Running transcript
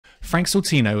Frank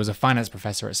Sortino was a finance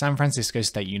professor at San Francisco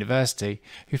State University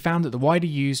who found that the widely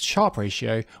used Sharpe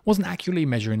ratio wasn't accurately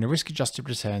measuring the risk-adjusted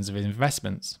returns of his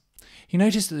investments. He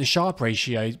noticed that the Sharpe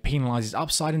ratio penalises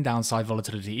upside and downside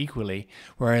volatility equally,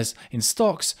 whereas in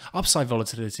stocks, upside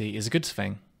volatility is a good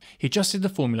thing. He adjusted the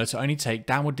formula to only take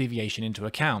downward deviation into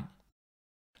account.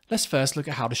 Let's first look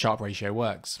at how the Sharpe ratio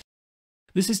works.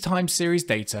 This is time series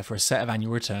data for a set of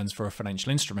annual returns for a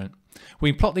financial instrument.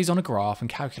 We plot these on a graph and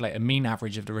calculate a mean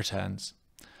average of the returns.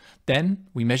 Then,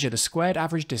 we measure the squared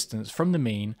average distance from the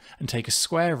mean and take a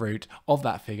square root of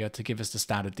that figure to give us the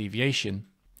standard deviation.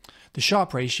 The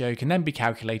Sharpe ratio can then be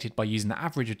calculated by using the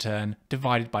average return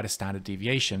divided by the standard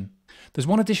deviation. There's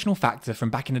one additional factor from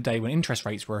back in the day when interest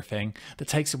rates were a thing that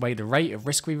takes away the rate of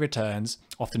risk-free returns,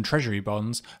 often treasury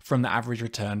bonds, from the average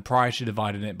return prior to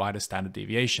dividing it by the standard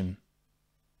deviation.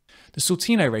 The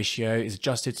Sortino ratio is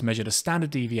adjusted to measure the standard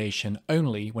deviation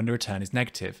only when the return is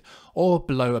negative, or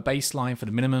below a baseline for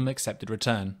the minimum accepted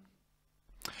return.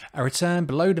 A return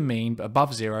below the mean but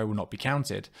above zero will not be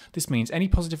counted. This means any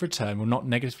positive return will not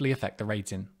negatively affect the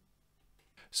rating.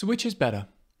 So which is better?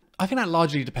 I think that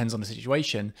largely depends on the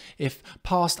situation. If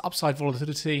past upside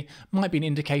volatility might be an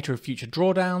indicator of future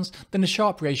drawdowns, then the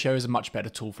Sharpe ratio is a much better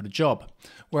tool for the job.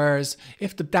 Whereas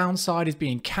if the downside is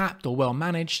being capped or well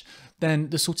managed, then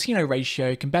the Sortino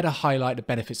ratio can better highlight the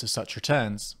benefits of such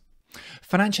returns.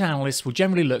 Financial analysts will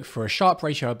generally look for a Sharpe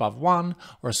ratio above 1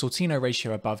 or a Sortino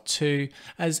ratio above 2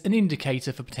 as an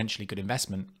indicator for potentially good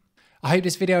investment. I hope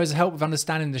this video has helped with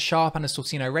understanding the Sharpe and the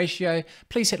Sortino ratio.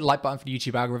 Please hit the like button for the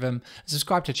YouTube algorithm and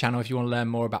subscribe to the channel if you want to learn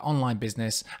more about online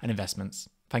business and investments.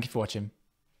 Thank you for watching.